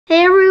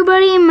Hey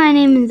everybody, my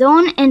name is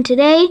Owen, and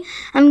today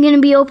I'm going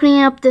to be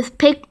opening up this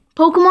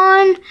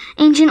Pokemon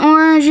Ancient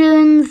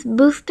Origins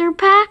booster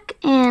pack,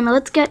 and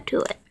let's get to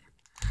it.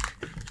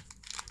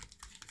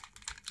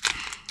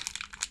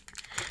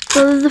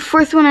 So this is the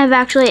first one I've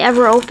actually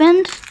ever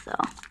opened, so.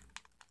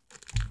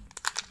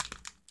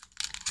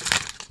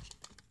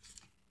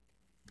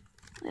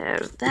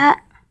 There's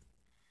that.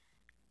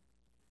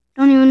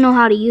 Don't even know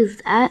how to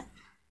use that.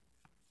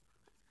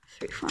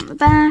 Straight from the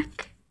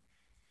back.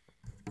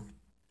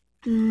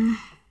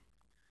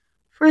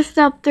 First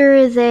up, there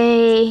is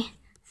a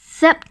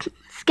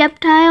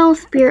Sceptile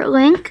Spirit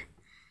Link,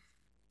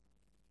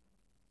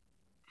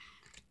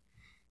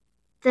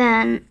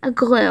 then a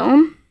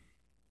Gloom,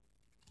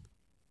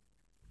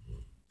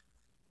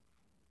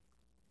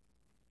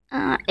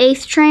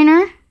 Ace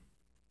Trainer,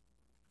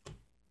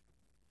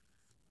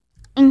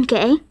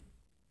 Inkay,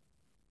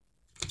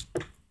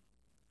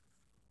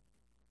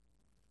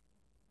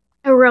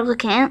 a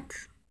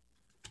Relicanth,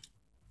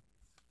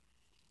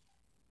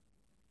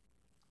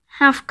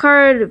 half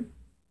card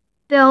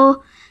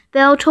Bell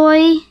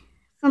Toy,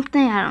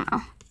 something, I don't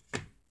know.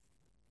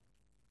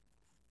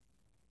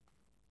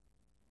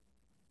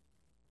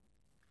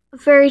 A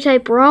Fairy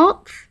type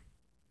Ralts,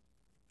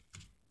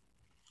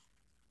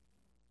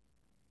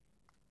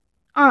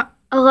 a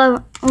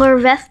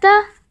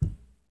Larvesta,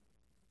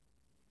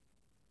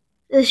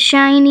 the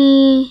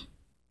shiny,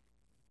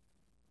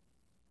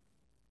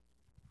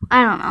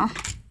 I don't know.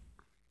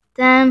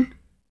 Then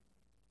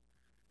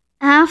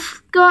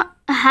half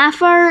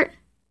art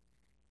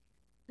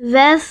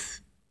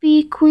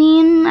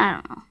Vespiquen, I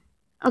don't know.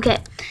 Okay,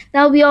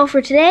 that'll be all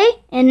for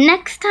today. And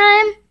next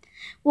time,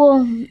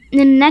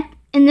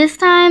 this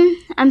time,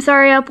 I'm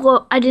sorry I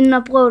didn't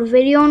upload a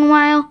video in a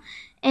while.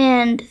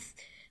 And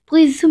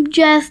please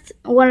suggest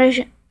what I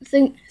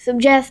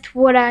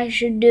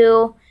should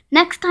do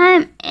next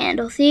time.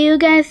 And I'll see you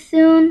guys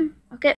soon.